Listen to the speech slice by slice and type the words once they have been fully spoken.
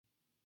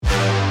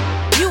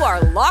You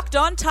are Locked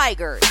On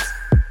Tigers,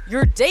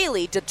 your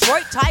daily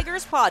Detroit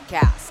Tigers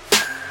podcast.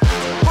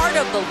 Part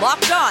of the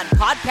Locked On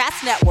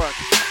Podcast Network,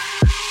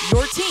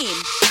 your team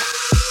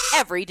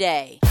every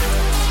day.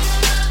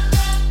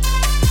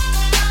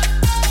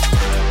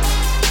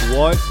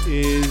 What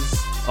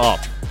is up,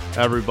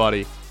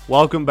 everybody?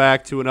 Welcome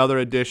back to another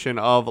edition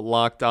of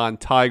Locked On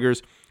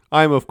Tigers.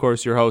 I'm, of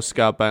course, your host,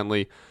 Scott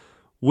Bentley.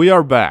 We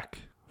are back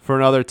for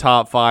another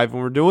Top 5,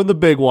 and we're doing the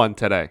big one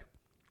today.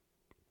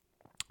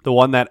 The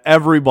one that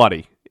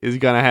everybody is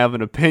going to have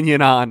an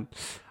opinion on.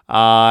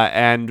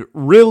 And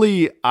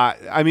really,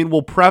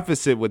 we'll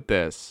preface it with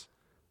this.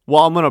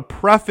 Well, I'm going to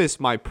preface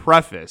my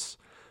preface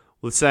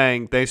with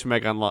saying thanks for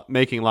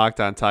making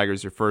Locked On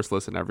Tigers your first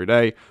listen every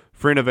day.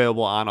 Free and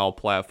available on all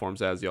platforms,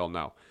 as you all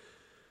know.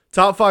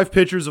 Top 5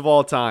 pitchers of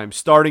all time,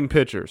 starting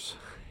pitchers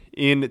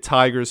in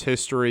Tigers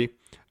history.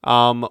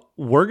 Let's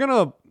get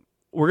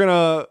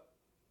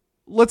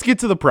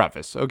to the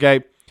preface,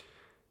 okay?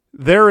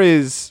 There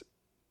is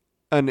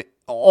an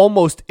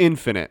almost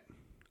infinite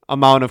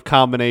amount of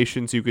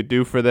combinations you could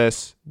do for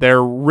this.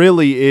 There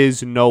really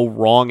is no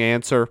wrong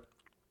answer.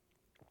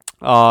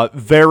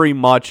 Very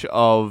much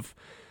of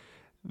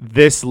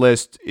this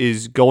list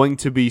is going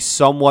to be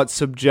somewhat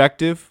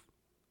subjective.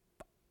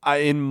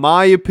 In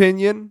my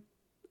opinion,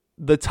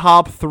 the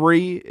top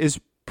 3 is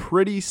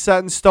pretty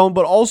set in stone,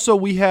 but also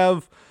we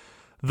have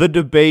the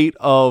debate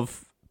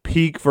of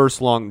peak versus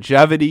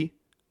longevity,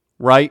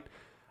 right?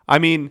 I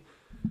mean,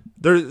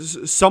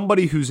 there's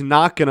somebody who's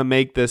not going to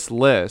make this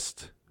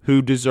list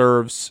who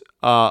deserves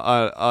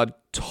a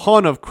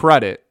ton of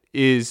credit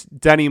is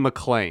Denny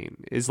McLain,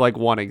 is like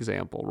one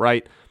example,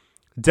 right?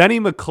 Denny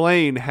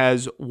McLain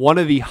has one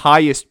of the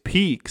highest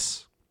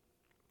peaks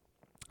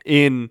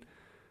in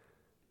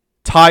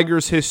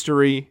Tigers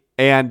history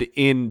and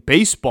in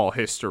baseball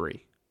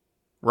history,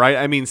 right?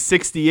 I mean,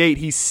 68,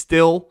 he's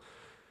still,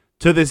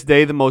 to this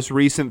day, the most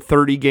recent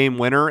 30-game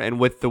winner, and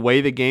with the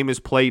way the game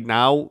is played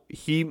now,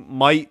 he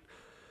might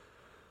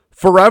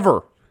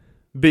forever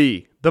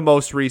be the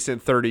most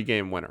recent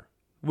 30-game winner.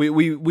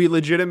 We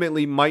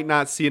legitimately might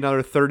not see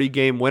another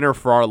 30-game winner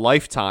for our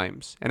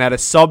lifetimes, and at a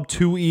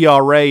sub-2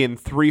 ERA in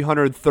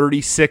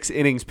 336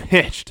 innings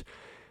pitched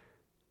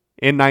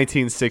in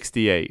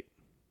 1968.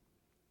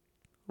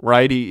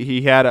 Right?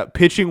 He had a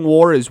pitching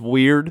WAR is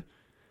weird.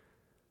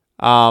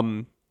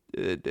 Fangraphs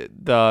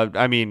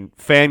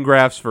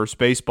versus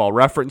Baseball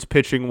Reference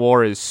pitching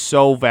WAR is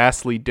so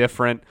vastly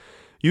different.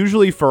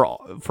 Usually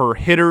for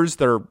hitters,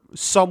 they're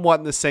somewhat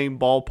in the same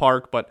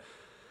ballpark, but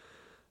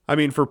I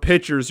mean, for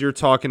pitchers, you're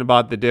talking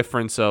about the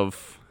difference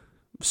of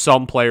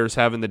some players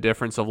having the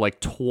difference of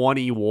like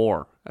 20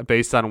 WAR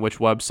based on which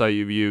website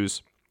you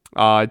use.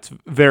 It's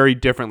very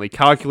differently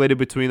calculated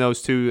between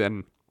those two,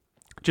 and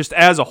just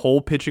as a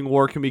whole, pitching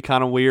WAR can be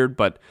kind of weird,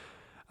 but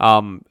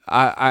McLain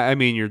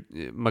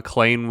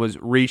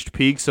reached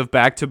peaks of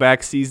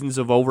back-to-back seasons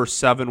of over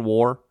 7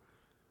 WAR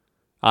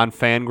on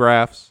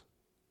Fangraphs.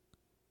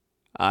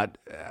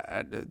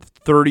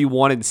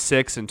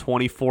 31-6 and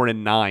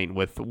 24-9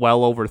 with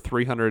well over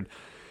 300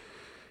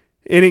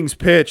 innings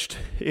pitched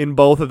in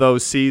both of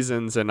those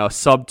seasons, and a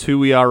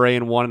sub-2 ERA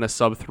in one and a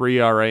sub-3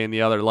 ERA in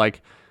the other.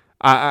 Like,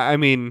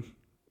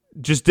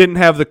 just didn't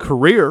have the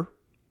career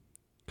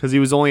because he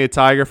was only a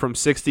Tiger from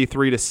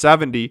 63 to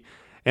 70.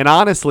 And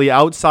honestly,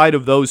 outside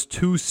of those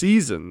 2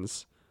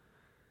 seasons,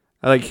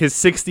 like his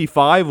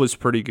 65 was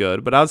pretty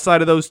good, but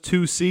outside of those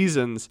 2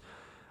 seasons,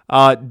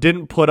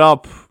 didn't put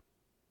up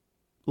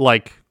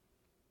like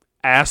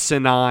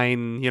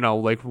asinine,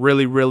 like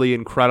really, really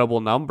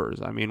incredible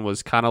numbers. I mean,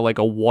 was kind of like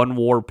a 1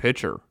 WAR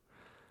pitcher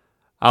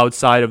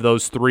outside of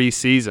those 3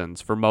 seasons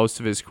for most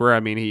of his career. I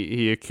mean,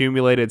 he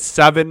accumulated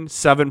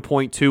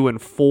 7.2, and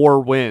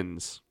 4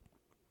 wins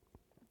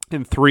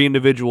in 3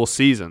 individual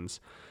seasons.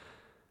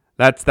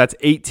 That's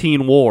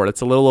 18 WAR.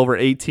 That's a little over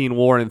 18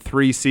 WAR in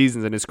 3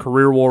 seasons, and his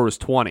career WAR was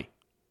 20.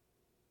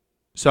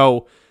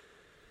 So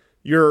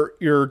you're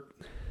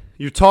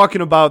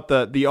talking about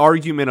the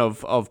argument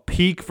of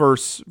peak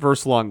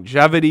versus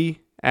longevity,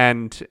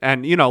 and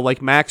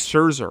like Max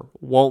Scherzer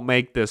won't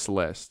make this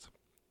list.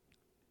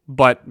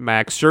 But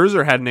Max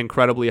Scherzer had an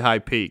incredibly high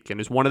peak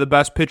and is one of the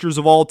best pitchers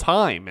of all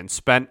time and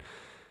spent,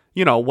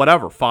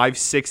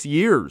 5-6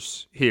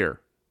 years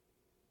here.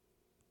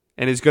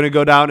 And is going to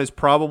go down as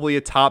probably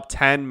a top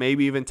 10,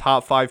 maybe even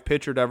top 5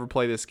 pitcher to ever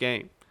play this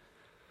game.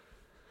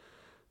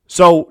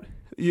 So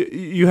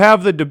you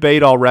have the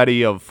debate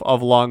already of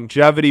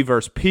longevity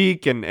versus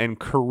peak and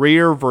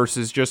career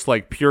versus just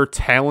like pure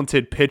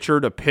talented pitcher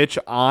to pitch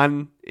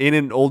in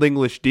an Old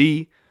English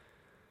D.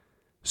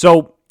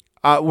 So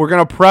we're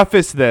going to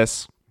preface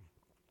this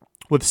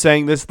with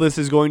saying this list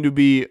is going to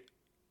be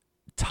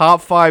top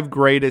 5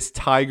 greatest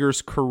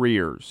Tigers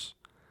careers.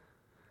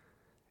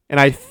 And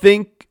I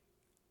think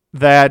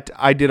that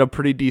I did a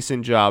pretty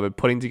decent job at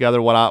putting together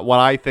what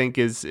I think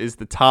is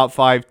the top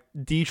 5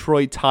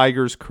 Detroit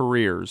Tigers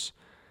careers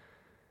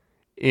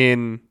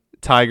in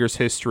Tigers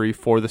history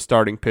for the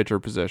starting pitcher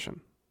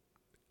position.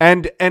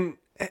 And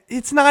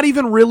it's not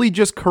even really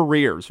just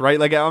careers, right?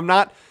 Like I'm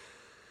not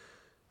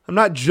I'm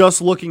not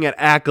just looking at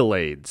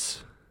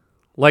accolades.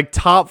 Like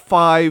top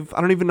 5,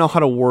 I don't even know how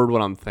to word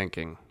what I'm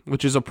thinking,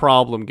 which is a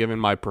problem given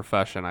my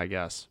profession, I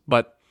guess.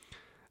 But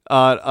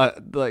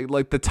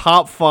like the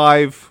top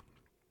 5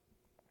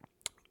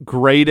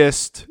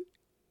 greatest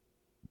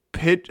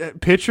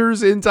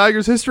pitchers in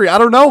Tigers history. I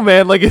don't know,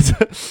 man. Like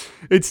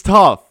it's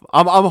tough.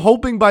 I'm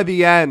hoping by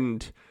the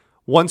end,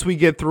 once we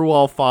get through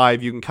all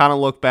 5, you can kind of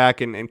look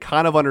back and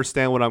kind of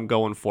understand what I'm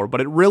going for.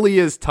 But it really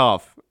is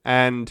tough.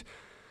 And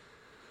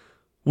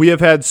we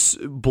have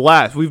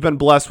we've been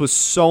blessed with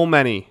so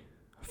many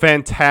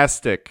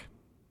fantastic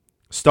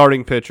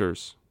starting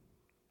pitchers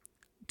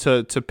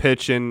to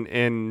pitch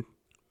in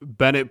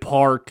Bennett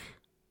Park,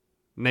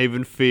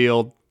 Navin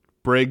Field,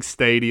 Briggs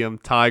Stadium,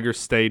 Tiger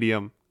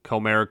Stadium,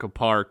 Comerica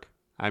Park.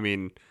 I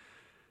mean,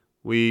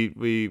 we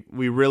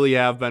really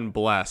have been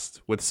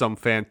blessed with some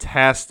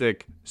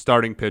fantastic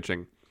starting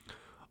pitching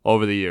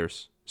over the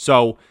years.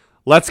 So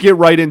let's get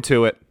right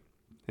into it.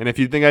 And if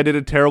you think I did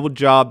a terrible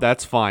job,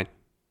 that's fine.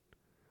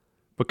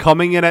 But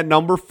coming in at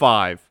number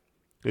 5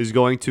 is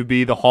going to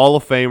be the Hall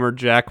of Famer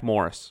Jack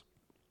Morris.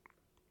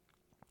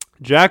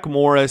 Jack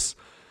Morris,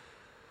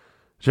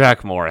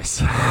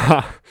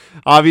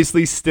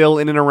 obviously still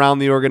in and around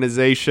the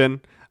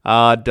organization,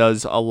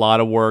 does a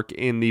lot of work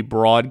in the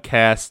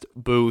broadcast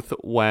booth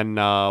when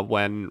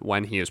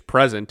he is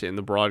present in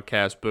the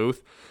broadcast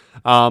booth.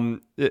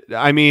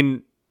 I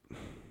mean,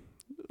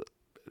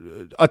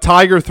 a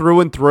Tiger through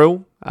and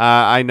through.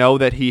 I know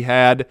that he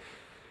had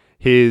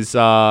his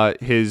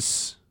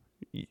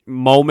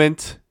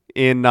moment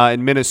in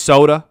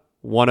Minnesota,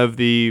 one of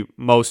the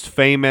most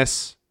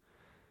famous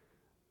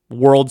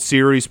World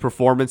Series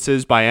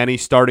performances by any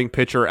starting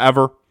pitcher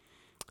ever,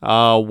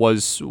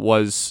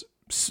 was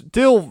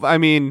still, I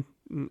mean,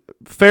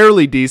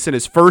 fairly decent.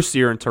 His first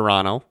year in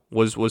Toronto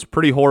was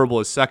pretty horrible.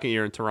 His second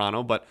year in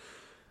Toronto, but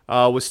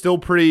was still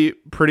pretty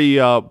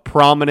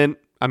prominent.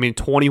 I mean,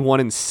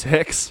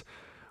 21-6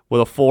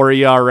 with a 4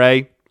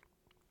 ERA.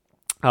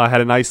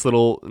 Had a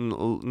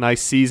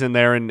nice season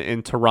there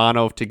in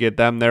Toronto to get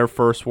them their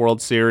first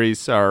World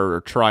Series,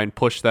 or try and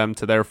push them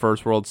to their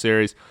first World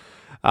Series.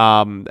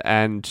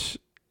 And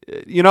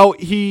you know,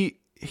 he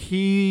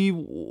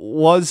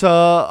was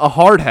a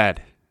hardhead.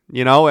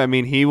 You know, I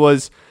mean, it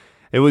was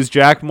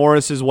Jack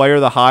Morris's way or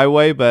the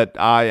highway. But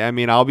I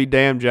mean, I'll be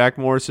damned, Jack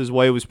Morris's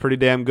way was pretty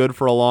damn good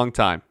for a long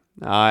time.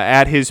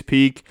 At his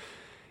peak,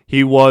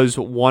 he was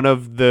one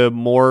of the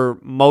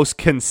most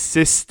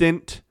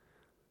consistent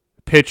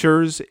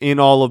pitchers in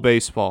all of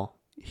baseball.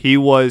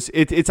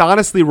 It's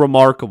honestly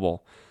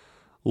remarkable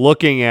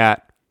looking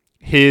at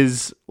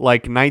his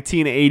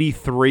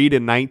 1983 to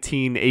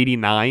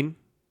 1989,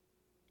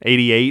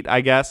 88,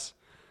 I guess,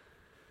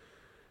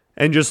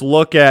 and just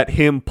look at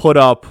him put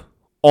up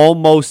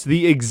almost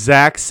the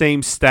exact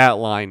same stat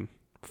line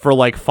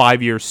for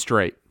 5 years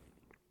straight.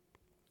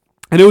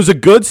 And it was a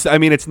good, I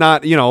mean, it's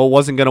not, it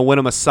wasn't going to win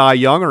him a Cy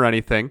Young or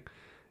anything.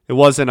 It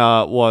wasn't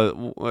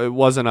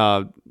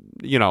a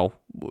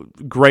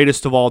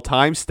greatest of all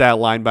time stat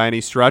line by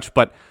any stretch,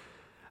 but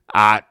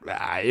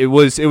it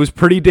was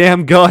pretty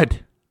damn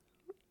good.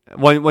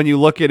 When you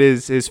look at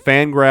his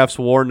Fangraphs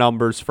WAR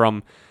numbers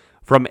from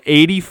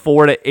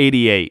 84 to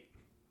 88,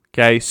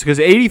 okay, because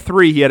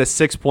 83 he had a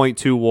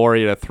 6.2 WAR,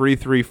 he had a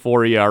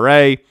 3.34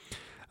 ERA,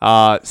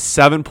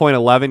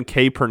 7.11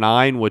 K per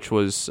 9, which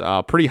was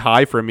pretty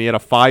high for him. He had a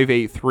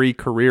 5.83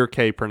 career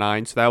K per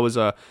 9, so that was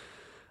I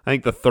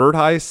think the third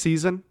highest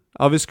season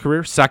of his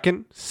career,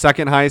 second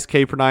highest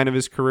K per 9 of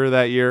his career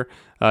that year.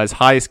 His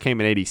highest came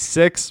in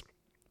 86,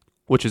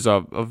 which is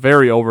a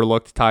very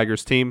overlooked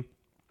Tigers team.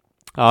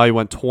 He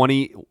went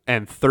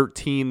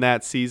 20-13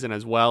 that season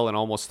as well, and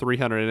almost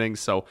 300 innings.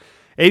 So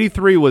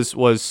 83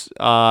 was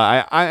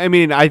I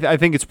mean, I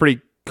think it's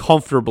pretty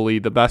comfortably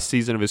the best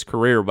season of his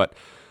career. But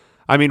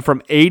I mean,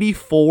 from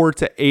 84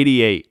 to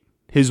 88,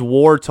 his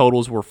WAR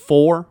totals were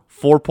 4,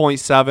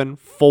 4.7,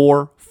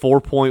 4,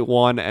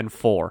 4.1, and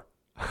 4.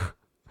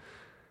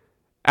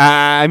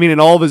 I mean,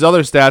 and all of his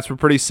other stats were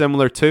pretty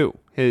similar too.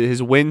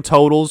 His win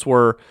totals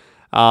were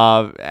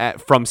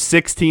from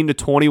 16 to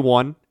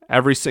 21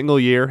 every single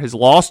year. His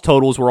loss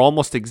totals were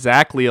almost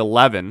exactly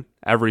 11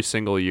 every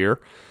single year.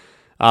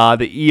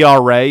 The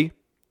ERA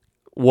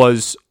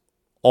was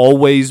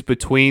always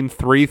between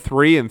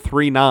 3.3 and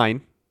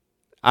 3.9.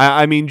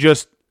 I mean,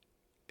 just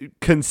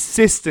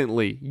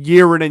consistently,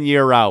 year in and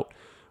year out,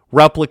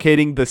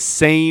 replicating the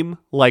same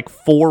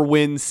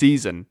 4-win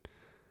season,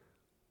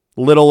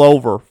 little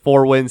over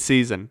 4-win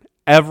season,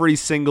 every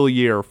single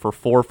year for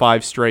 4 or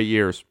 5 straight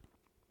years,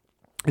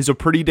 is a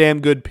pretty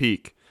damn good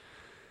peak.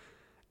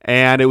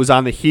 And it was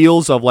on the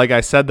heels of, like I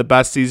said, the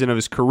best season of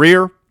his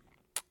career.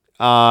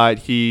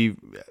 He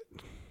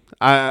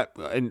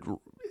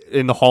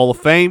in the Hall of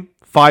Fame,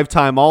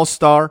 5-time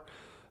All-Star,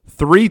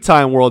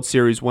 3-time World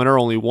Series winner,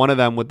 only one of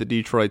them with the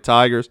Detroit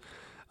Tigers.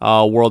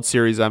 World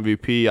Series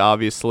MVP,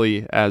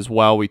 obviously, as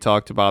well. We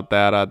talked about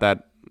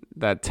that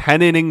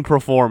 10-inning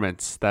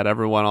performance that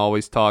everyone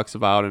always talks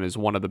about and is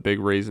one of the big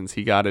reasons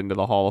he got into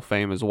the Hall of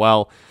Fame as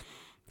well.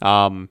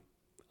 An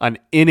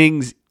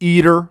innings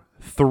eater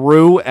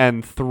through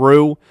and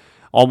through.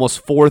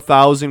 Almost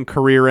 4,000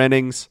 career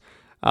innings,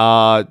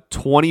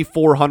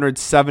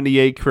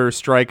 2,478 career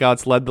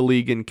strikeouts, led the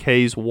league in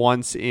Ks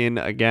once in,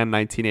 again,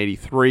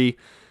 1983.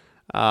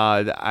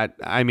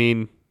 I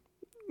mean,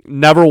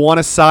 never won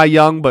a Cy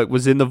Young, but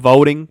was in the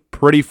voting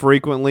pretty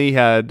frequently.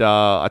 Had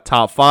a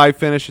top 5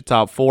 finish, a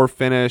top 4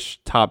 finish,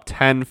 top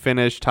 10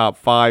 finish, top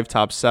 5,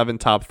 top 7,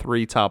 top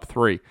 3, top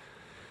 3.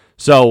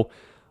 So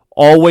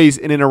always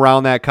in and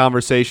around that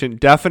conversation.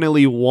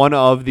 Definitely one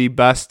of the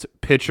best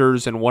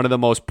pitchers and one of the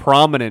most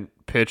prominent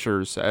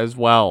pitchers as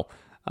well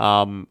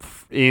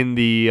in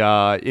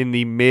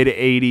the mid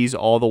 80s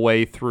all the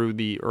way through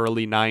the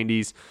early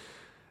 90s.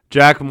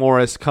 Jack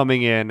Morris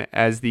coming in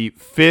as the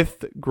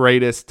 5th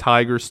greatest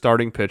Tigers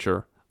starting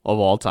pitcher of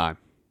all time.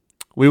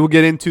 We will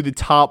get into the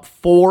top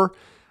 4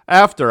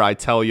 after I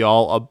tell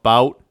y'all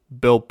about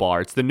Built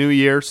Bar. It's the new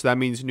year, so that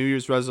means New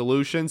Year's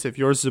resolutions. If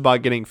yours is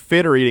about getting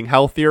fit or eating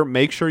healthier,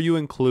 make sure you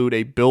include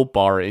a Built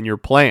Bar in your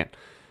plan.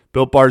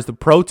 Built Bar is the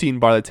protein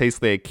bar that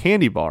tastes like a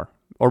candy bar,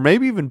 or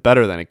maybe even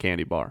better than a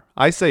candy bar.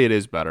 I say it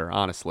is better,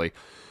 honestly.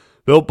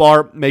 Built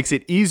Bar makes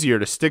it easier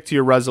to stick to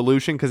your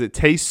resolution because it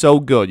tastes so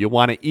good. You'll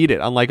want to eat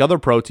it, unlike other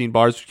protein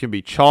bars which can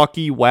be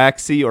chalky,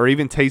 waxy, or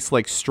even taste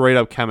like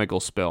straight-up chemical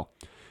spill.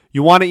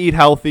 You want to eat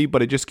healthy,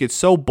 but it just gets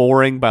so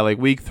boring by like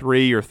week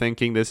 3. You're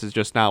thinking this is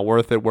just not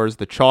worth it. Where's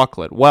the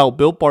chocolate? Well,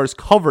 Built Bar is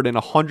covered in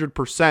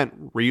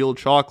 100% real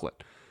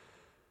chocolate.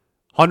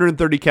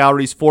 130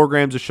 calories, 4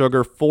 grams of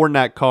sugar, 4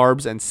 net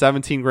carbs, and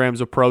 17 grams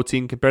of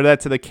protein. Compare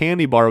that to the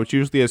candy bar, which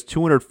usually has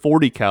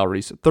 240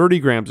 calories, 30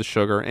 grams of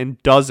sugar,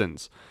 and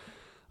dozens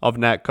of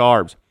net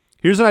carbs.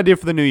 Here's an idea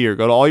for the new year.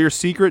 Go to all your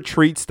secret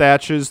treat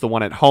stashes, the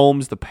one at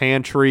homes, the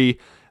pantry,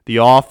 the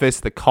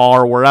office, the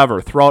car, wherever.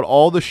 Throw out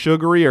all the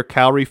sugary or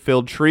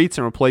calorie-filled treats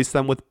and replace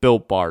them with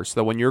Built Bars so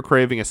that when you're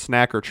craving a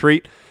snack or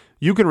treat,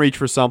 you can reach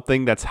for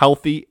something that's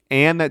healthy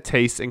and that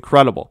tastes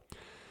incredible.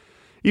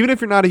 Even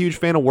if you're not a huge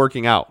fan of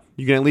working out,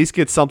 you can at least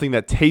get something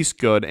that tastes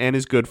good and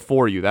is good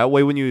for you. That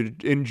way, when you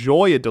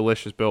enjoy a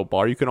delicious Built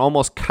Bar, you can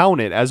almost count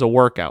it as a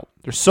workout.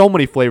 There's so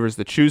many flavors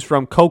to choose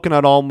from: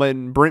 coconut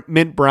almond,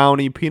 mint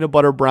brownie, peanut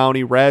butter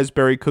brownie,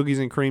 raspberry, cookies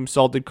and cream,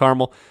 salted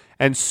caramel,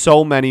 and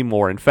so many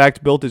more. In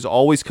fact, Built is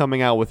always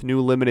coming out with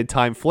new limited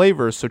time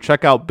flavors, so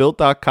check out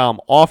Built.com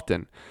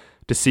often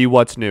to see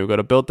what's new. Go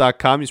to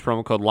Built.com, use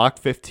promo code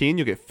LOCK15.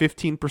 You'll get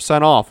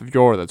 15% off of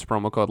your order. That's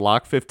promo code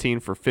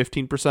LOCK15 for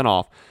 15%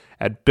 off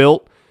at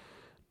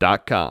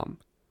Built.com.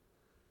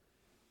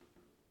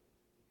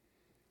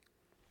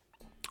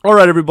 All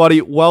right,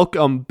 everybody,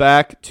 welcome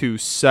back to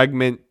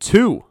segment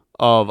 2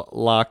 of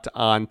Locked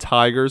On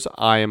Tigers.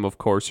 I am, of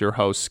course, your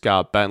host,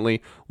 Scott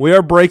Bentley. We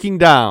are breaking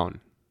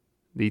down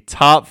the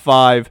top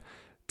 5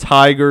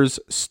 Tigers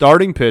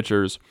starting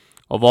pitchers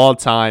of all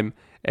time,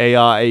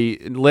 a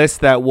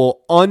list that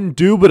will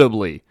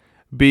undoubtedly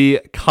be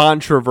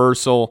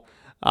controversial,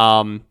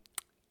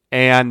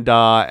 and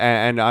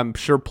I'm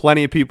sure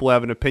plenty of people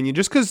have an opinion,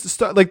 just because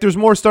there's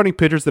more starting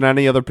pitchers than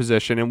any other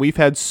position, and we've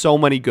had so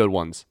many good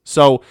ones.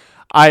 So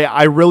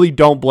I really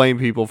don't blame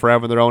people for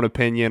having their own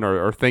opinion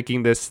or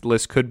thinking this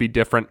list could be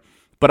different,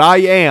 but I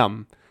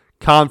am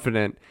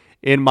confident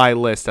in my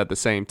list at the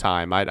same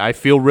time. I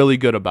feel really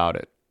good about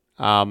it.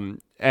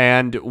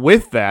 And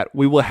with that,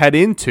 we will head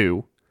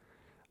into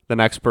the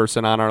next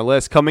person on our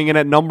list. Coming in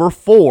at number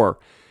 4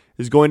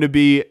 is going to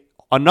be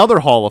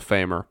another Hall of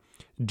Famer,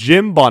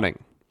 Jim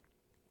Bunning.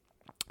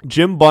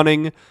 Jim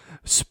Bunning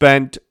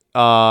spent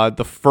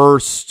the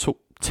first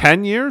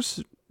 8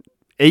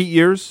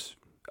 years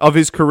of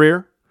his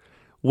career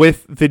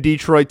with the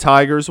Detroit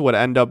Tigers, would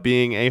end up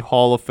being a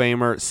Hall of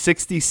Famer.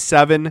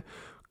 67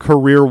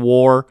 career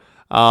WAR.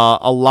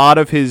 A lot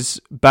of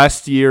his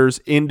best years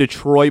in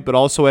Detroit, but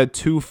also had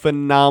 2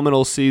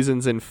 phenomenal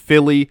seasons in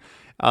Philly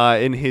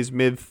in his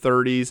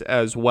mid-30s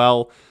as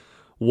well.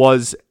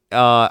 Was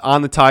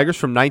on the Tigers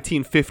from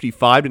 1955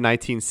 to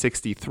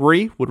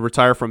 1963. Would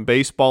retire from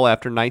baseball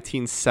after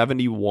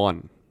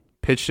 1971.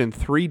 Pitched in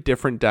 3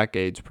 different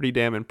decades. Pretty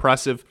damn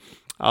impressive.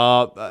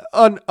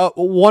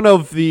 One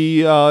of the,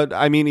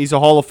 he's a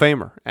Hall of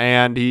Famer,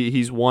 and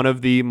he's one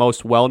of the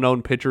most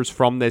well-known pitchers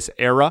from this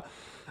era.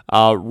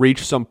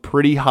 Reached some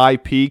pretty high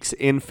peaks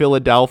in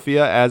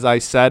Philadelphia, as I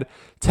said.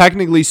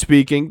 Technically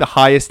speaking, the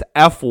highest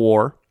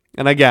F-WAR,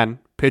 and again,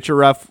 pitcher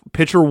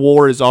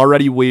WAR is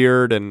already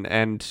weird,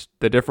 and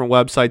the different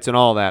websites and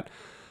all that.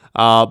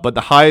 But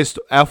the highest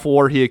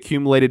F-WAR he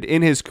accumulated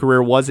in his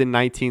career was in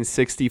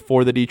 1960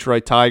 for the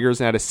Detroit Tigers,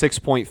 and had a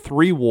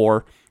 6.3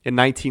 WAR in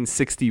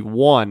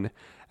 1961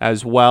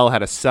 as well.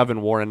 Had a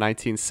 7 WAR in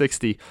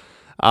 1960.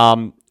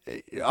 An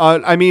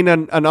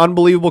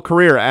unbelievable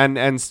career,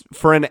 and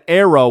for an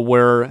era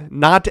where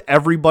not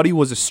everybody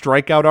was a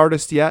strikeout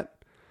artist yet,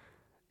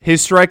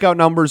 his strikeout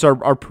numbers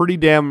are pretty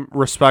damn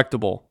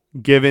respectable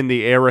given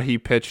the era he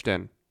pitched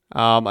in.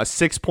 A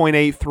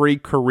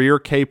 6.83 career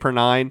K per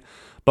 9,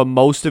 but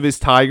most of his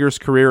Tigers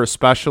career,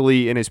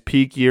 especially in his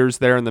peak years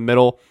there in the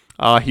middle,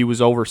 he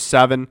was over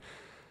 7.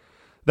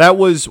 That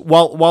was,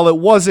 while it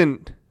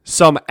wasn't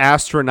some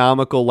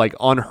astronomical,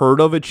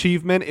 unheard of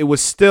achievement, it was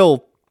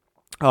still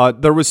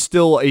there was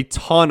still a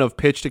ton of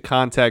pitch to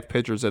contact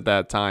pitchers at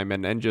that time,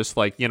 and just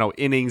like,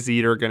 innings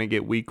eater, going to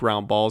get weak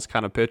ground balls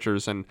kind of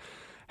pitchers, and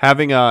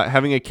having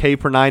a K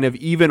per nine of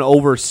even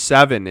over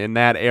 7 in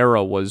that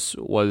era was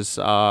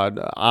on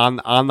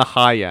the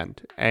high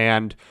end,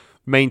 and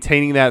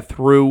maintaining that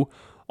through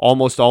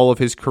almost all of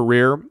his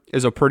career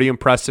is a pretty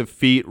impressive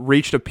feat.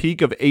 Reached a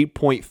peak of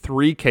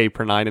 8.3 K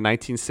per nine in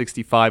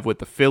 1965 with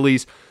the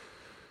Phillies.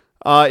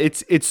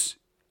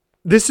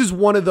 This is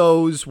one of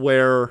those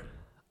where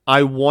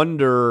I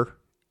wonder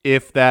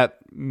if that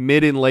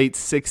mid and late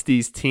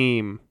 60s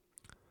team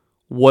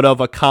would have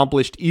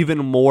accomplished even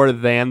more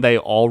than they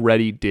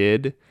already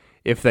did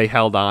if they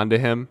held on to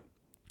him,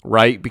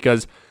 right?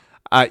 Because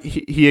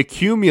he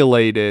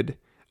accumulated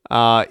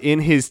in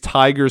his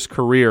Tigers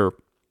career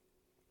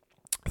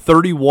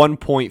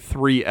 31.3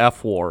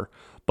 FWAR,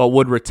 but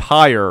would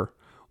retire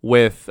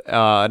with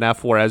an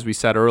FWAR, as we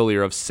said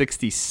earlier, of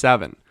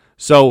 67.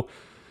 So,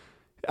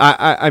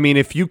 I mean,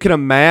 if you can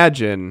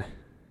imagine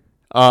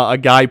a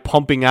guy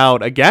pumping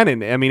out again, in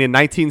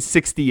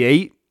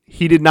 1968,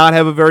 he did not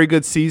have a very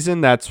good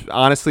season. That's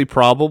honestly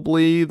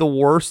probably the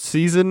worst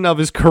season of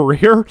his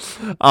career.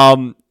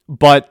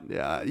 But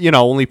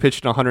only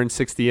pitched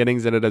 160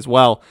 innings in it as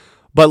well.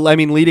 But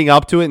leading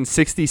up to it in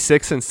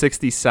 66 and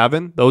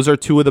 67, those are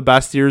 2 of the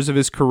best years of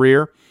his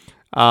career.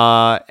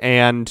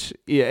 And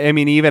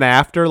even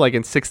after, like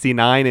in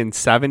 69 and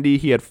 70,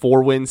 he had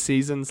 4-win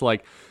seasons.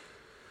 Like,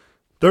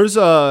 there's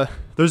a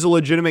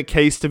legitimate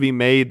case to be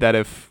made that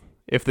if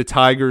the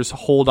Tigers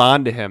hold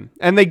on to him,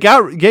 and they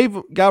got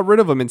rid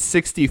of him in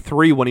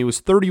 63 when he was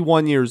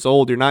 31 years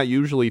old, you're not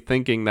usually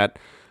thinking that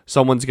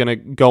someone's going to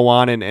go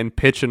on and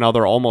pitch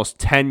another almost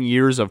 10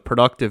 years of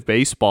productive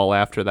baseball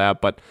after that.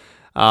 But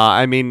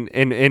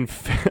in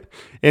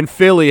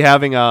Philly,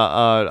 having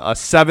a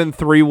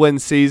 7-3 win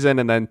season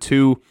and then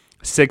 2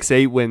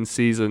 6-8 win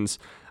seasons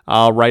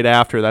right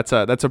after, that's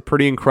a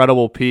pretty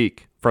incredible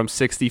peak from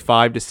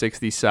 65 to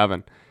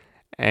 67.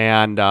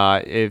 And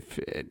if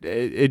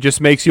it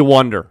just makes you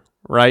wonder,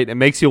 right? It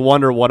makes you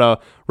wonder what a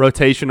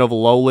rotation of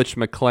Lolich,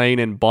 McLean,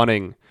 and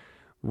Bunning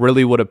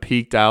really would have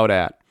peaked out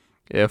at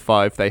if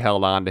they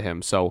held on to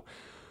him. So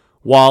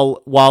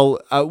while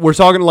we're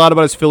talking a lot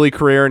about his Philly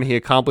career, and he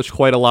accomplished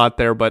quite a lot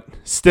there, but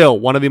still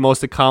one of the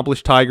most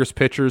accomplished Tigers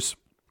pitchers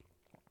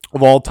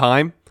of all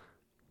time.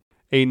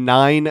 A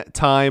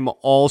 9-time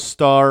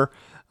All-Star,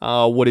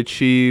 would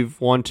achieve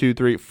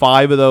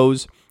 5 of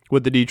those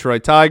with the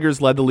Detroit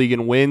Tigers, led the league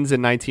in wins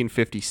in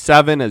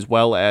 1957, as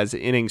well as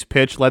innings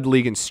pitched, led the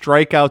league in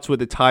strikeouts with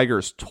the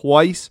Tigers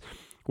twice,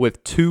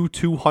 with 2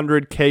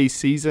 200K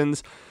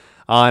seasons,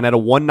 and at a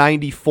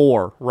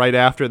 194 right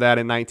after that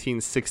in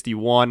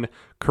 1961.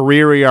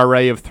 Career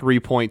ERA of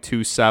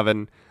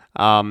 3.27,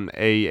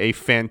 a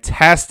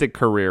fantastic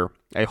career,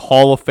 a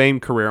Hall of Fame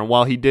career. And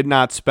while he did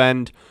not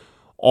spend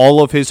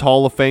all of his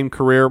Hall of Fame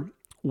career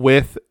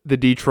with the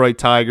Detroit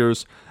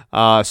Tigers,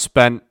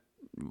 spent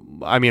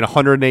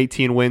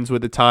 118 wins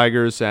with the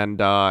Tigers, and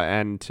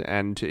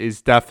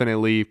is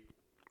definitely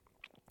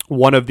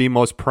one of the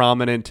most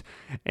prominent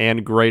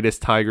and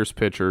greatest Tigers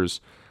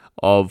pitchers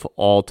of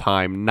all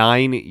time.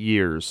 9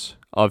 years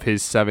of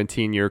his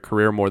 17-year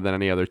career, more than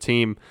any other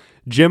team.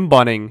 Jim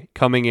Bunning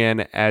coming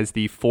in as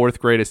the 4th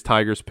greatest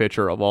Tigers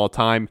pitcher of all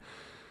time.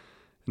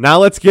 Now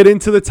let's get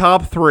into the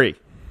top 3.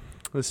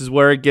 This is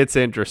where it gets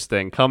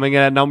interesting. Coming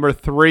in at number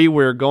 3,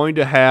 we're going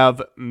to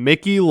have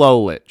Mickey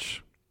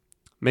Lolich.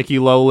 Mickey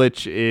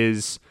Lolich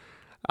is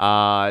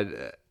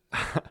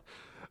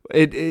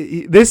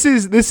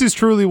this is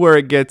truly where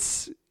it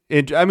gets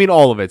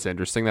all of it's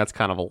interesting. That's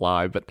kind of a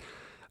lie, but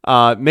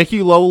Mickey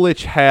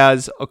Lolich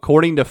has,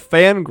 according to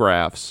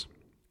Fangraphs,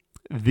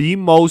 the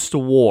most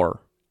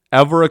WAR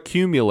ever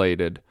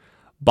accumulated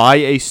by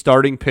a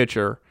starting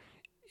pitcher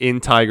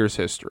in Tigers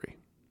history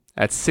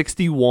at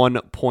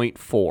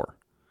 61.4.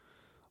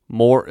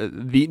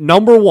 The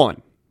number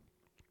 1,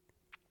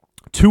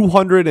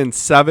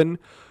 207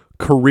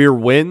 career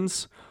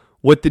wins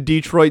with the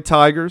Detroit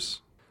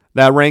Tigers.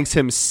 That ranks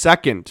him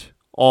 2nd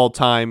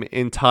all-time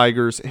in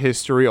Tigers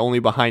history, only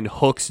behind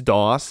Hooks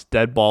Doss,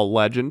 dead ball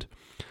legend.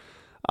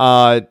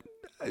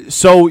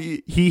 So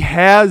he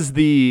has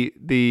the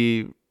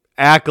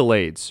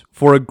accolades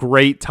for a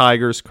great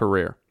Tigers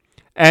career.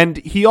 And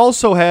he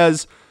also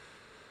has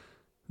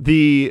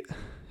the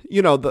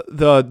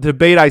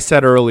debate I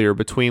said earlier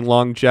between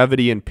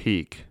longevity and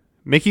peak.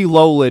 Mickey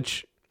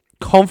Lolich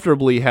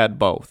comfortably had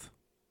both.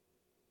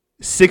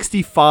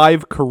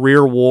 65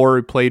 career WAR.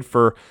 He played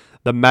for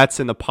the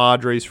Mets and the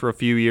Padres for a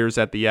few years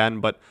at the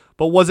end, but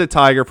was a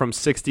Tiger from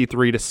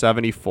 63 to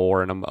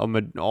 74, and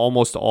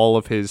almost all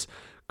of his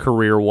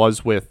career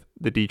was with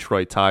the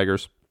Detroit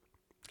Tigers.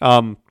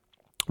 Would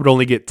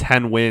only get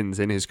 10 wins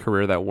in his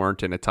career that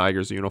weren't in a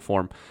Tigers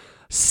uniform.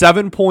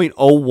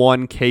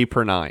 7.01 K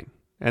per nine.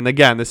 And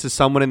again, this is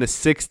someone in the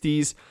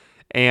 60s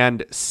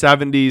and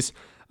 70s,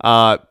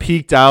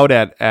 peaked out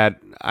at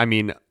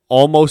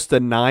almost a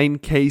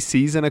 9K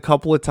season a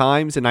couple of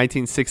times. In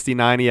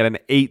 1969, he had an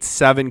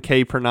 8.7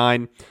 K per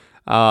nine.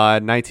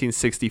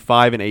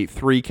 1965 an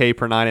 8.3 K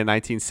per 9, and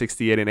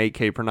 1968 an 8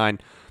 K per 9.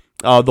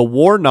 The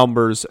WAR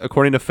numbers,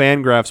 according to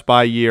Fangraphs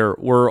by year,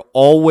 were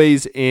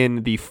always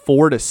in the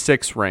 4 to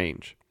 6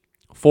 range.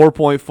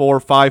 4.4,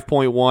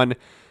 5.1,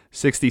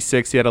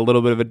 66. He had a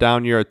little bit of a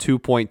down year at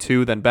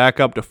 2.2, then back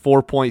up to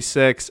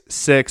 4.6,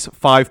 6,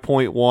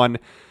 5.1.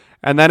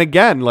 And then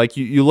again, like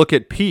you look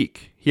at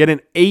peak. He had an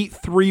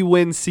 8-3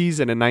 win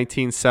season in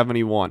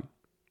 1971.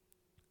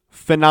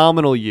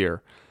 Phenomenal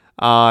year.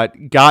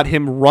 Got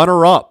him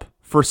runner-up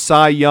for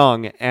Cy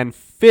Young and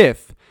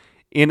 5th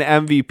in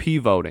MVP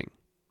voting.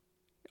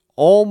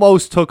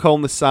 Almost took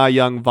home the Cy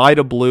Young.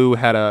 Vida Blue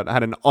had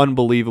an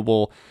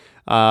unbelievable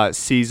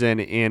season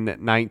in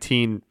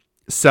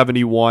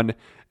 1971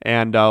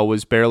 and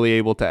was barely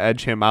able to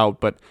edge him out.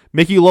 But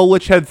Mickey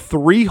Lolich had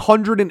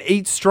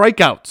 308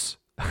 strikeouts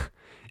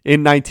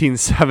in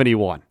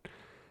 1971.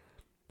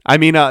 I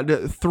mean,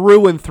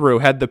 through and through.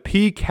 Had the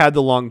peak, had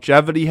the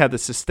longevity, had the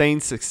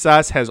sustained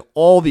success, has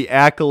all the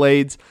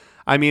accolades.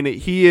 I mean,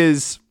 he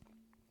is,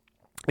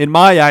 in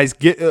my eyes,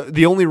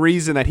 the only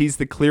reason that he's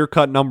the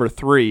clear-cut number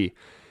 3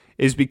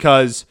 is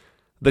because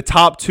the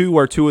top 2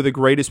 are 2 of the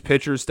greatest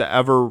pitchers to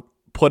ever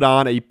put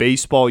on a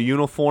baseball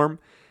uniform,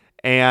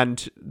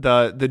 and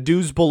the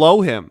dudes below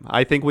him.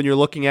 I think when you're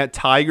looking at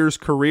Tiger's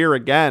career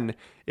again,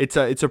 it's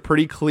a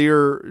pretty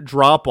clear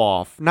drop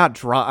off. I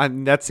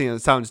mean, that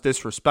sounds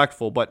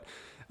disrespectful, but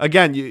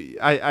again,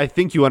 I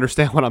think you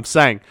understand what I'm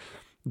saying.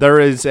 There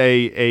is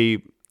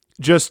he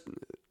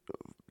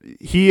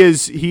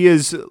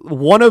is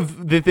one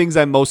of the things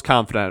I'm most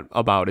confident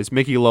about is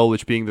Mickey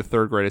Lolich being the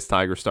 3rd greatest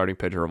Tiger starting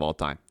pitcher of all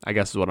time, I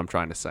guess is what I'm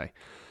trying to say.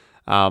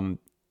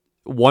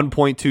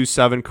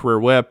 1.27 career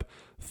whip,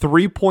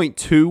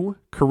 3.2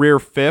 career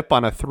FIP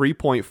on a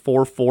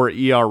 3.44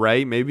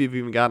 ERA. Maybe you've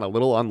even gotten a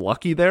little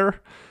unlucky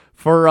there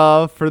for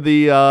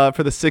the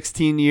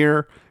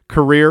 16-year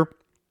career.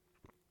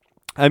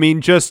 I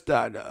mean, just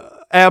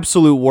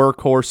absolute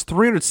workhorse.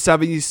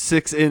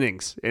 376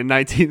 innings in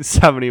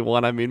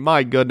 1971. I mean,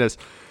 my goodness.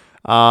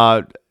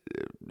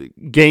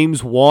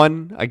 Games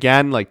won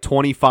again, like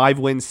 25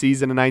 win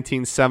season in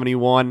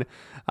 1971.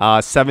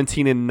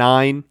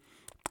 17-9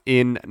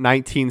 in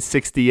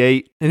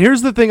 1968. And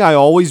here's the thing I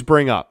always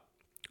bring up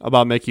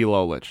about Mickey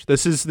Lolich.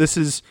 This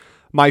is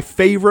my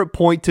favorite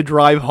point to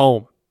drive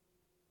home.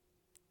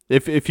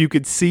 If you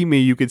could see me,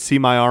 you could see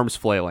my arms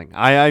flailing.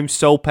 I'm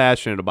so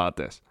passionate about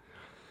this.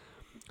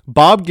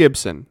 Bob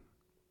Gibson,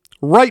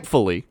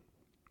 rightfully,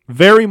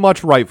 very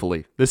much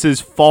rightfully, this is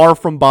far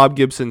from Bob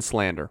Gibson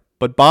slander,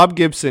 but Bob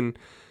Gibson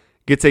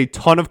gets a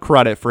ton of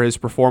credit for his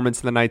performance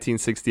in the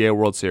 1968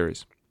 World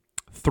Series.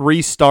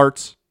 3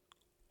 starts,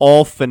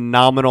 all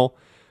phenomenal.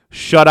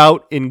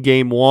 Shutout in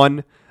Game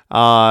 1.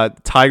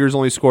 Tigers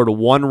only scored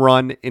 1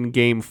 run in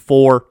Game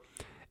 4.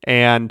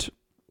 And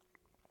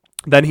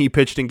then he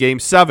pitched in Game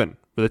 7,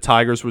 where the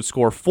Tigers would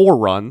score 4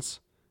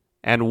 runs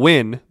and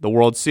win the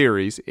World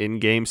Series in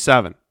Game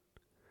 7.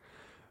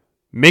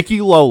 Mickey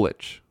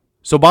Lolich.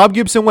 So Bob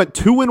Gibson went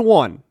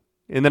 2-1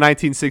 in the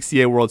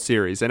 1968 World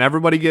Series. And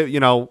everybody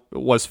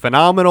was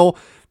phenomenal.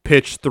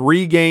 Pitched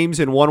 3 games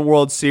in 1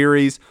 World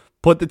Series.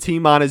 Put the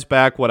team on his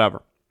back,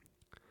 whatever.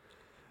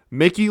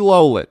 Mickey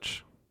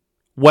Lolich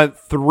went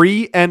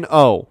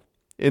 3-0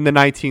 in the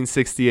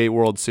 1968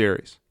 World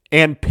Series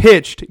and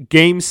pitched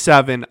Game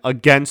 7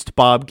 against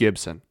Bob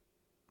Gibson.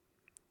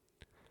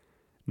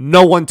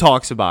 No one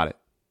talks about it.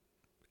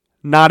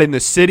 Not in the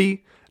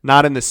city,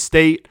 not in the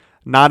state,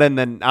 not on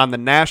the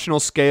national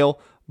scale.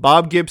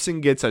 Bob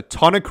Gibson gets a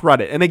ton of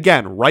credit. And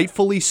again,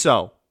 rightfully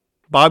so.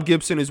 Bob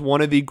Gibson is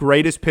one of the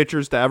greatest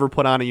pitchers to ever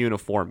put on a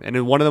uniform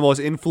and one of the most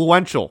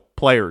influential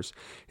players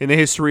in the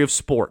history of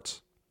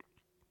sports.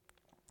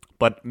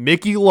 But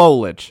Mickey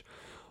Lolich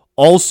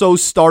also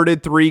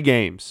started 3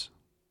 games,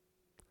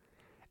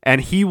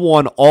 and he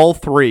won all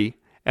 3,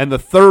 and the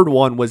 3rd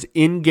one was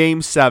in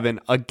Game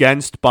 7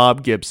 against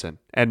Bob Gibson,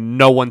 and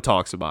no one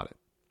talks about it.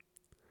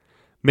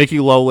 Mickey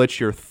Lolich,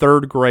 your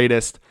 3rd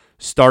greatest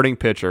starting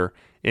pitcher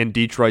in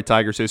Detroit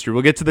Tigers history.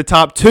 We'll get to the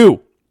top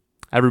 2.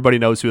 Everybody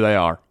knows who they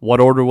are.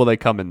 What order will they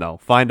come in, though?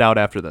 Find out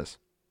after this.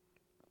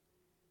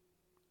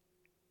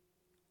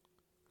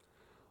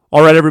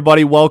 All right,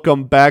 everybody,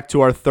 welcome back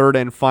to our 3rd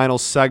and final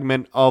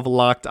segment of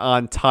Locked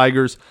On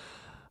Tigers.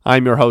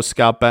 I'm your host,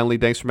 Scott Bentley.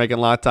 Thanks for making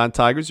Locked On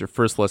Tigers your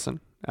first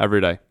listen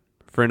every day.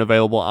 Free and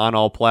available on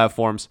all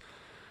platforms.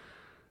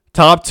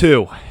 Top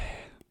 2.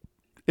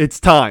 It's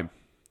time.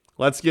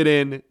 Let's get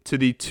into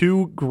the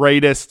 2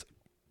 greatest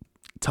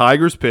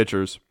Tigers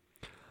pitchers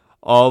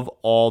of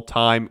all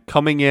time.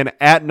 Coming in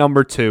at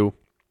number 2,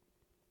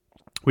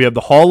 we have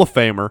the Hall of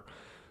Famer,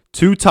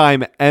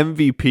 2-time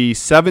MVP,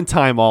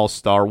 7-time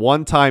All-Star,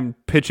 1-time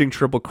pitching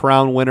Triple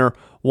Crown winner,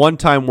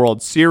 1-time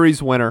World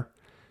Series winner,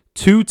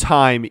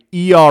 2-time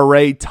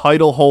ERA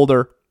title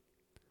holder,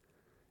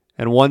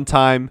 and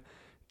 1-time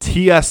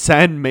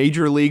TSN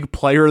Major League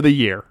Player of the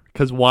Year,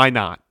 because why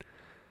not?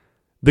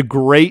 The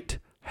great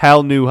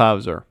Hal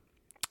Newhouser,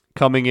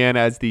 coming in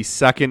as the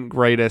 2nd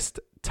greatest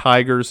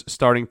Tigers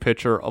starting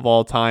pitcher of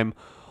all time.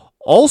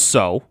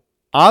 Also,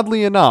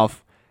 oddly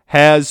enough,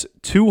 has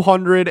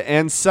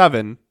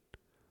 207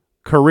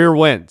 career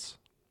wins.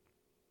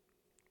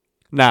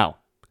 Now,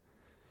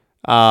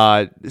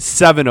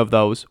 7 of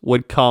those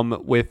would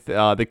come with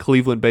the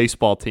Cleveland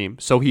baseball team.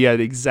 So he had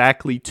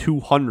exactly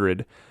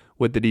 200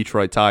 with the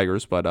Detroit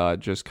Tigers, but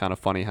just kind of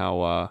funny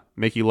how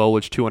Mickey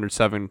Lolich,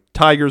 207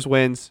 Tigers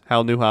wins,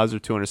 Hal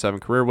Newhouser, 207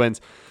 career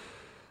wins.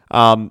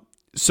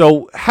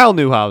 So Hal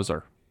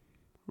Newhouser,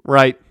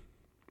 right?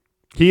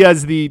 He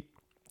has the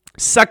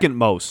second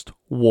most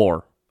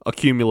WAR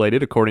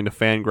accumulated, according to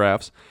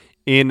Fangraphs,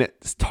 in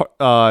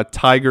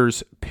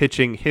Tigers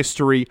pitching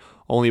history,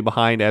 only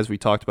behind, as we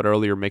talked about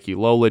earlier, Mickey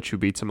Lolich, who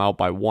beats him out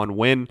by 1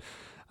 win.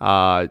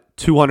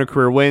 200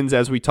 career wins,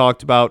 as we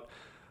talked about.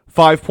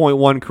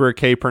 5.1 career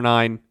K per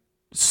 9.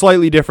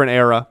 Slightly different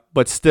era,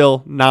 but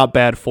still not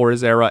bad for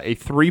his era. A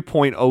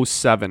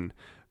 3.07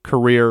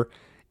 career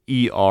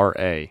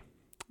ERA.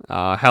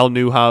 Hal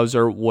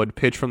Newhouser would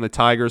pitch from the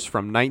Tigers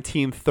from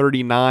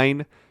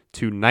 1939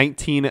 to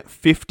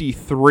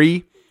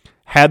 1953.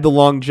 Had the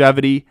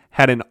longevity,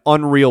 had an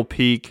unreal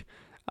peak.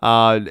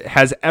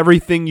 Has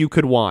everything you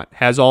could want.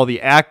 Has all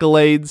the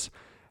accolades.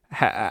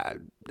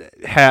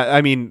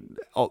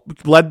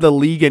 Led the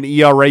league in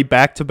ERA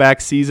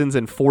back-to-back seasons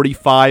in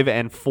 45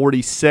 and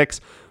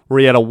 46, where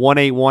he had a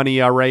 1.81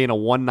 ERA and a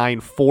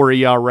 1.94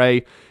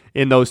 ERA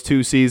in those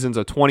 2 seasons,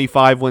 a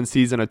 25-win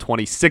season, a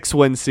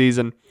 26-win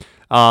season.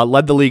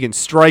 Led the league in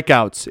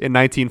strikeouts in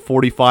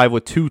 1945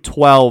 with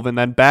 212, and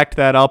then backed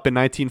that up in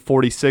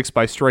 1946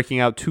 by striking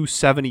out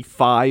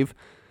 275.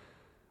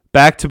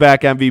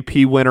 Back-to-back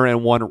MVP winner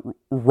and one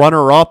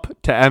runner-up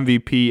to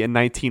MVP in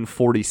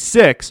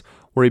 1946,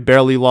 where he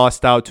barely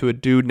lost out to a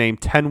dude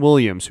named Ken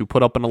Williams, who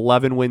put up an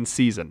 11-win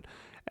season.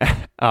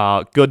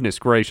 Goodness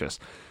gracious.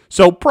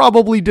 So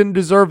probably didn't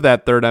deserve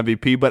that third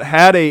MVP, but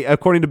had,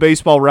 according to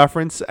Baseball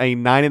Reference, a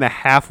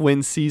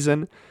 9.5-win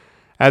season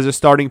as a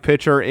starting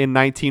pitcher in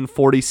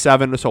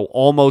 1947, so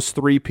almost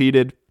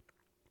three-peated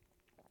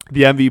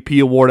the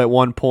MVP award at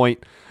one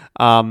point.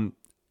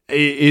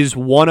 Is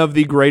one of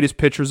the greatest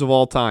pitchers of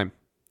all time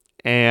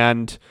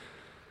and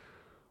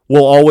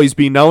will always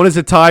be known as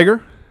a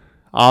Tiger,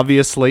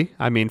 obviously.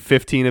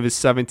 15 of his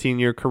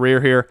 17-year career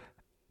here,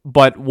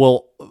 but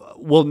will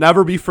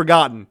never be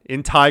forgotten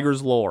in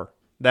Tigers lore.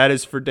 That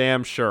is for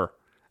damn sure.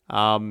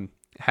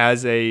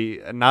 Has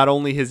not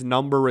only his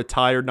number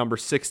retired, number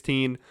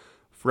 16,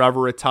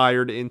 forever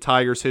retired in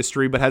Tigers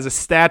history, but has a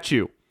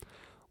statue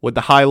with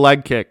the high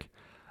leg kick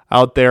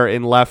out there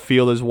in left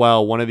field as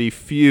well. One of the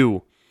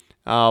few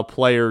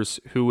players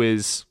who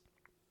is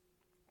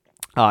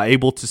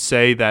able to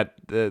say that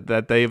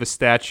they have a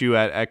statue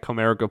at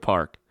Comerica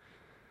Park.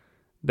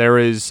 There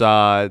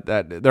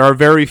are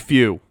very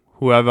few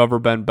who have ever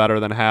been better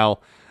than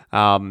Hal.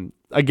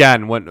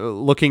 Again, when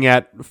looking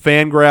at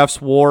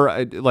Fangraphs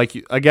WAR,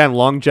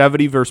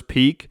 longevity versus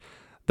peak,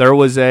 there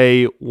was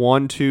a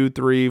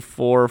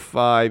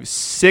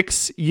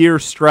 6-year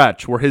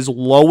stretch where his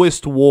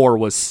lowest WAR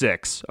was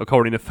 6,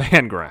 according to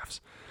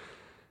Fangraphs.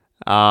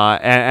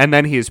 And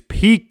then his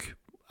peak,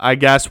 I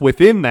guess,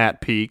 within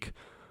that peak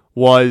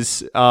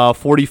was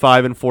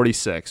 45 and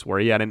 46, where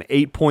he had an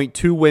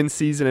 8.2 win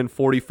season in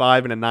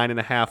 45 and a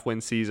 9.5 win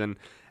season,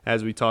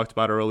 as we talked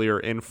about earlier,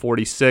 in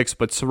 46,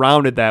 but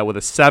surrounded that with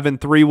a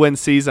 7.3 win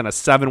season, a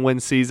 7 win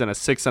season, a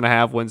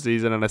 6.5 win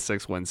season, and a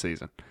 6 win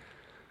season.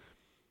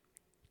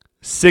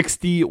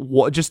 60,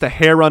 just a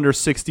hair under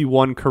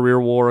 61 career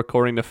WAR,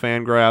 according to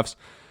Fangraphs.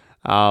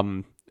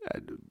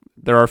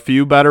 There are a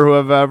few better who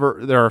have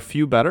ever. There are a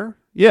few better.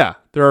 Yeah,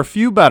 there are a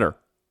few better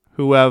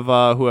who have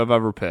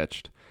ever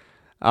pitched.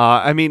 In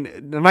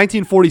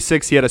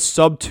 1946, he had a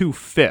sub-2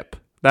 FIP.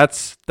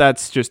 That's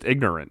just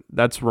ignorant.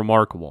 That's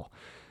remarkable.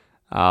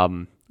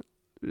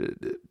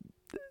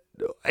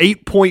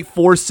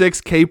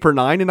 8.46 K per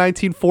 9 in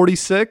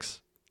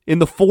 1946. In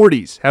the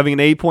 40s, having an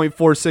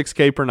 8.46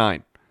 K per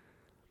 9.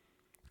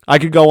 I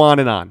could go on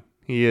and on.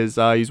 He's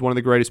one of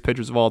the greatest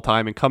pitchers of all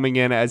time, and coming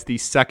in as the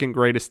second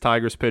greatest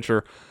Tigers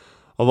pitcher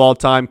of all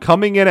time,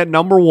 coming in at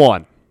number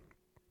 1,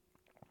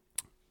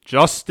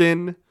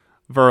 Justin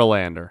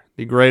Verlander,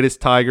 the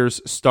greatest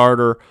Tigers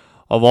starter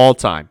of all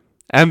time.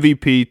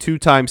 MVP,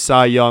 2-time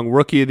Cy Young,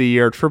 Rookie of the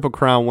Year, Triple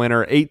Crown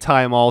winner,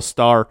 8-time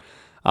All-Star,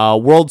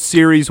 World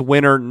Series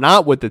winner,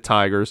 not with the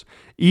Tigers,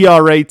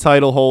 ERA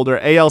title holder,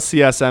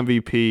 ALCS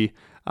MVP,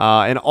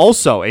 and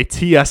also a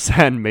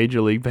TSN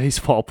Major League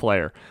Baseball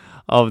Player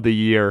of the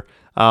Year.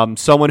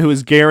 Someone who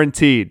is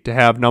guaranteed to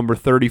have number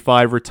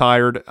 35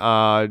 retired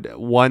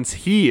once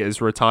he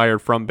is retired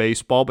from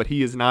baseball, but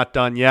he is not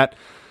done yet.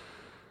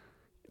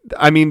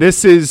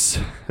 This is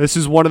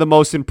one of the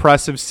most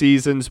impressive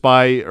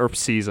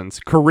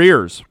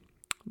careers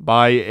by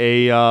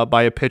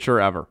a pitcher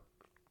ever.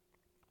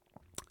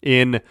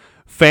 In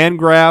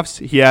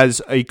Fangraphs, he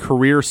has a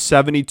career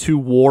 72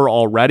 WAR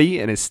already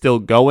and is still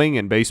going.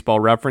 In Baseball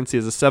Reference, he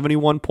has a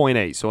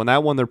 71.8. So in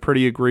that one, they're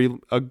pretty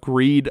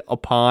agreed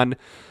upon.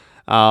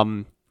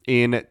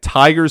 In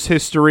Tigers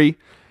history,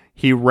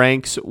 he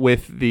ranks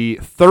with the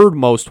third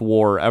most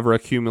WAR ever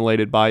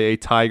accumulated by a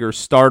Tigers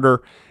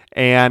starter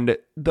And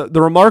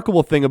the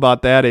remarkable thing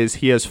about that is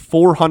he has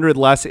 400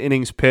 less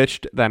innings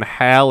pitched than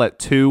Hal at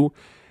 2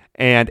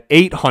 and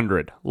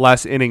 800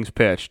 less innings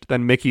pitched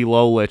than Mickey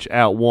Lolich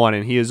at 1,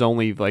 and he is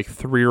only like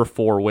 3 or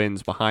 4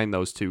 wins behind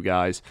those two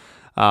guys.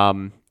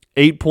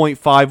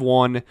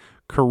 8.51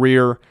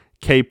 career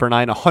K per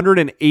 9,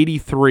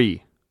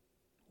 183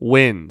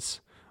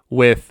 wins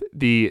with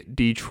the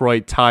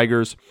Detroit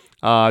Tigers.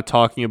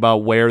 Talking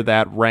about where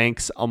that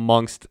ranks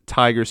amongst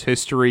Tigers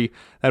history,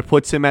 that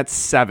puts him at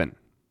 7.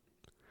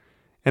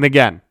 And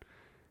again,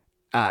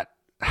 I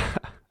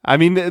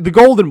mean, the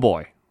golden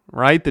boy,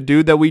 right? The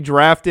dude that we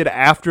drafted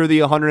after the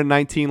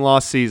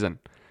 119-loss season.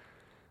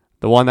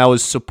 The one that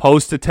was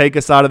supposed to take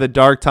us out of the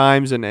dark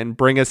times and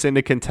bring us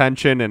into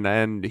contention,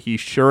 and he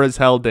sure as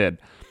hell did.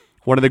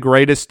 One of the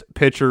greatest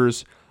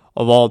pitchers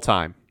of all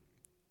time.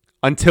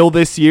 Until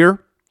this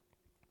year,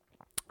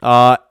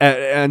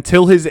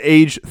 until his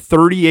age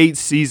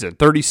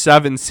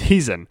 37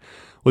 season,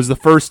 was the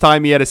first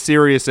time he had a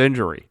serious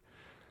injury.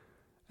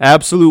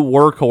 Absolute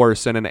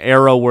workhorse in an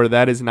era where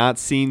that is not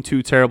seen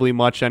too terribly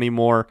much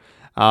anymore.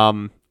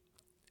 K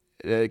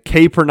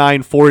per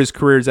 9 for his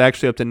career is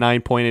actually up to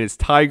 9.8. His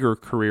Tiger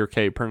career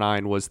K per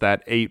 9 was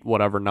that 8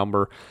 whatever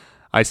number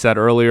I said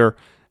earlier.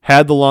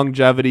 Had the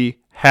longevity,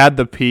 had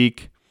the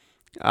peak.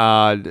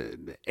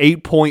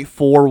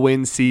 8.4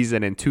 win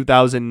season in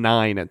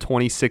 2009 at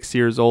 26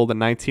 years old. A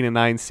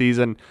 19-9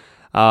 season.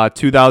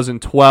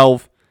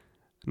 2012,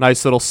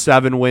 nice little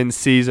 7-win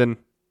season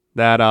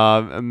that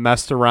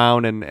messed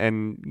around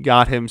and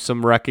got him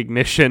some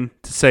recognition,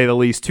 to say the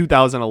least.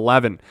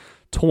 2011,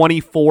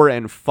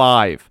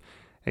 24-5,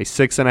 a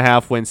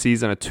 6.5 win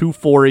season, a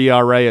 2.4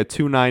 ERA, a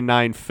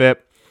 2.99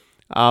 FIP.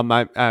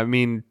 I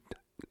mean,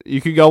 you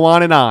could go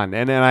on,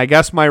 and I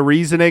guess my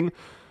reasoning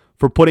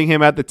for putting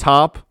him at the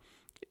top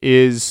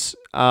is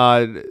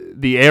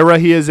the era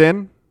he is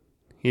in.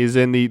 He is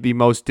in the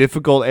most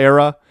difficult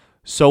era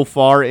so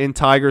far in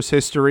Tigers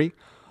history.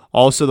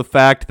 Also the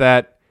fact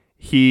that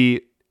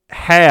he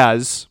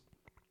has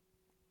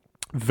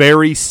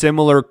very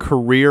similar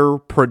career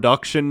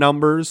production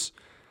numbers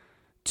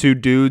to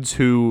dudes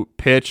who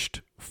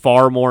pitched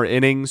far more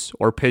innings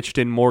or pitched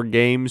in more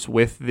games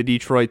with the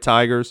Detroit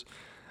Tigers.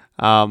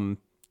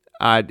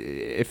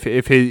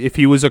 If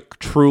he was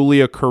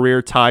truly a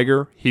career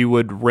Tiger, he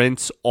would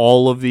rinse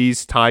all of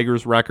these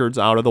Tigers records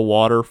out of the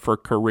water for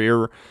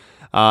career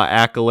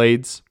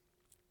accolades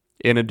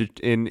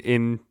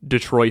in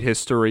Detroit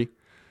history.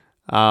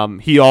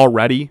 He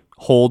already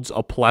holds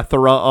a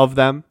plethora of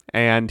them,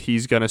 and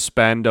he's going to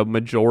spend he's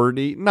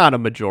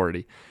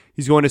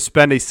going to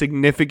spend a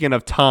significant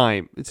of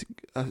time.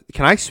 A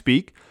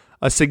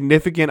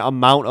significant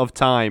amount of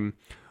time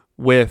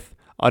with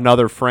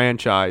another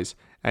franchise,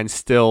 and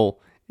still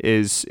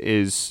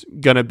is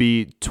going to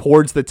be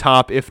towards the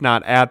top, if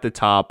not at the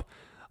top,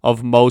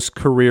 of most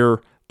career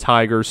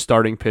Tigers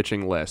starting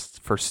pitching lists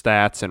for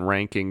stats and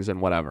rankings and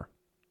whatever.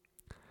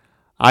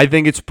 I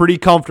think it's pretty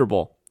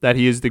comfortable that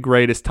he is the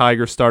greatest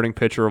Tiger starting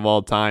pitcher of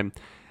all time.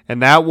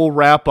 And that will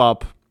wrap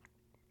up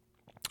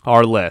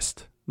our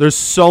list. There's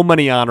so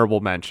many honorable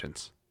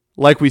mentions.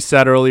 Like we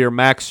said earlier,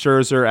 Max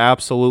Scherzer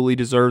absolutely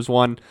deserves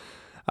one.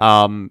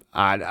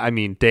 I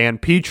mean, Dan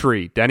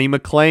Petrie, Denny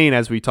McLain,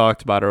 as we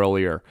talked about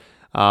earlier,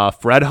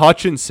 Fred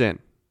Hutchinson,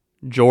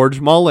 George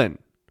Mullin,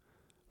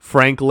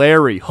 Frank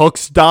Larry,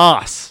 Hooks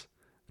Das,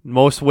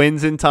 most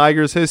wins in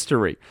Tigers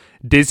history,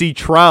 Dizzy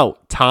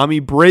Trout, Tommy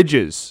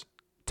Bridges.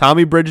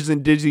 Tommy Bridges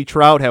and Dizzy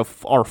Trout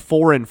are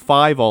 4 and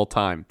 5 all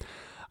time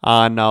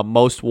on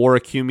most WAR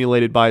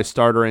accumulated by a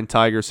starter in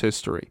Tigers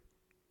history.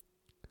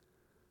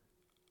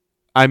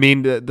 I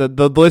mean,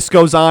 the list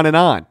goes on and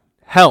on.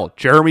 Hell,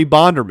 Jeremy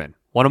Bonderman,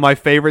 one of my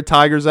favorite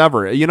Tigers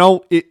ever. You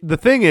know, the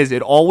thing is,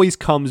 it always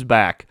comes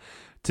back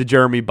to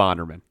Jeremy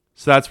Bonderman.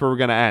 So that's where we're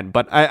going to end.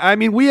 But, I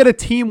mean, we had a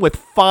team with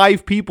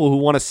 5 people who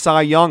won a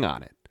Cy Young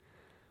on it,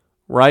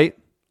 right?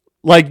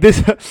 Like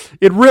this,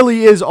 it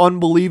really is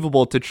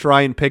unbelievable to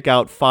try and pick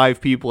out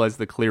 5 people as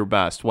the clear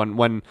best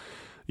when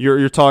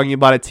you're talking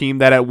about a team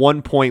that at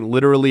one point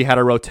literally had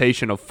a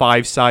rotation of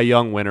 5 Cy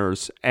Young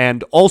winners,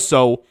 and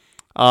also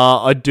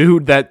a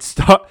dude that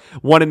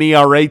won an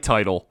ERA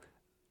title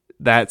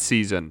that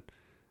season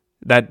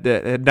that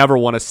had never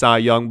won a Cy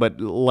Young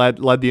but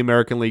led the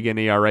American League in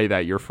ERA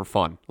that year for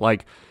fun.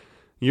 Like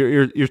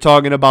you're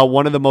talking about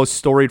one of the most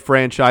storied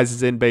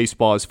franchises in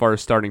baseball as far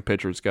as starting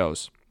pitchers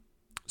goes.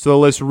 So the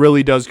list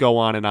really does go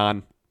on,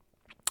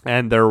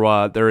 and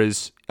there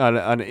is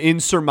an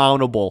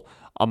insurmountable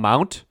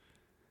amount,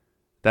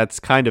 that's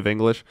kind of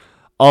English,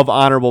 of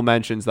honorable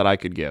mentions that I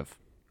could give.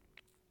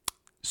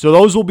 So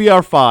those will be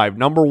our 5.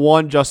 Number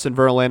 1, Justin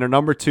Verlander.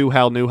 Number 2,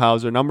 Hal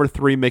Newhouser. Number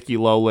 3, Mickey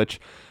Lolich.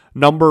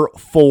 Number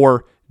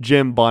 4,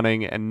 Jim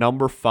Bunning. And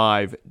number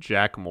 5,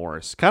 Jack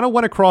Morris. Kind of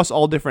went across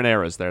all different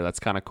eras there. That's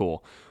kind of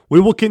cool.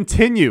 We will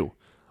continue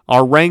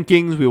our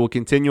rankings. We will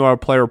continue our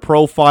player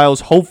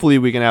profiles. Hopefully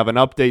we can have an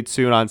update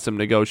soon on some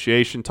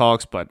negotiation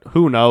talks, but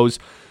who knows.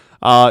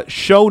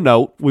 Show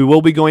note, we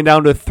will be going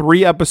down to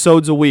 3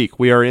 episodes a week.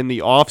 We are in the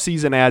off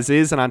season as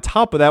is, and on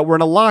top of that, we're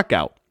in a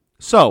lockout.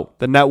 So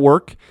the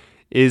network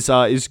is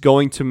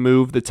going to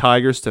move the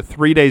Tigers to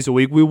 3 days a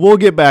week. We will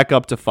get back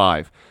up to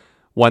 5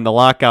 when the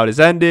lockout is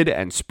ended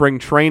and spring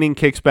training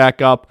kicks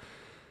back up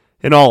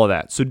and all of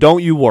that. So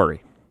don't you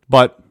worry.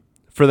 But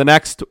for the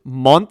next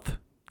month,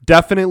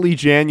 definitely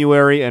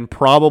January and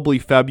probably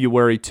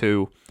February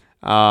too,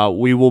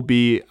 we will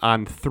be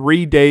on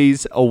 3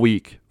 days a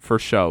week for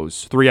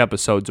shows. 3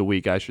 episodes a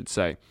week, I should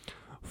say,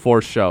 for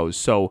shows.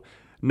 So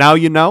now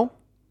you know.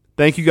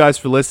 Thank you guys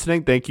for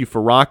listening. Thank you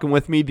for rocking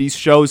with me. These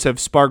shows have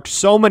sparked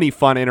so many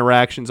fun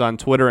interactions on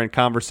Twitter and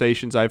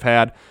conversations I've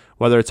had,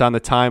 whether it's on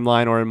the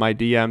timeline or in my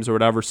DMs or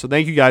whatever. So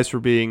thank you guys for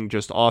being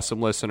just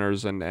awesome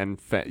listeners, and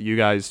you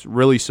guys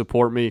really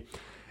support me.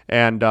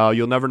 And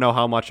you'll never know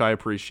how much I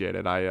appreciate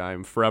it.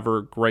 I'm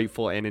forever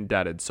grateful and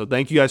indebted. So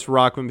thank you guys for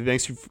rocking with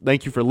me.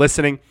 Thank you for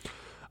listening.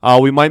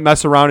 We might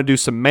mess around and do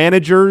some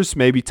managers,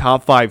 maybe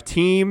top 5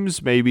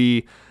 teams,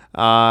 maybe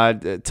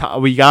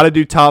we got to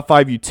do top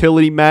 5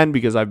 utility men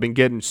because I've been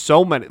getting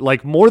so many,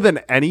 like more than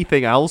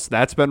anything else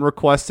that's been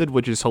requested,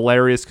 which is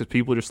hilarious because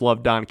people just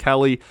love Don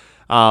Kelly.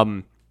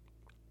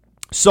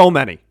 So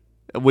many.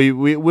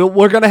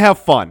 We're going to have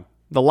fun.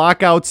 The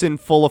lockout's in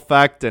full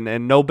effect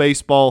and no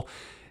baseball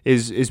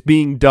is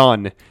being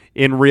done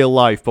in real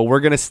life, but we're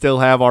going to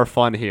still have our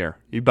fun here.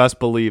 You best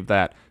believe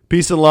that.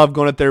 Peace and love.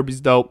 Going to therapy's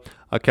dope.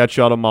 I'll catch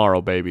y'all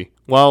tomorrow, baby.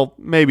 Well,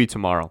 maybe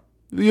tomorrow.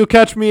 You'll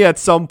catch me at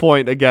some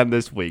point again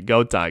this week.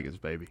 Go Tigers,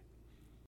 baby.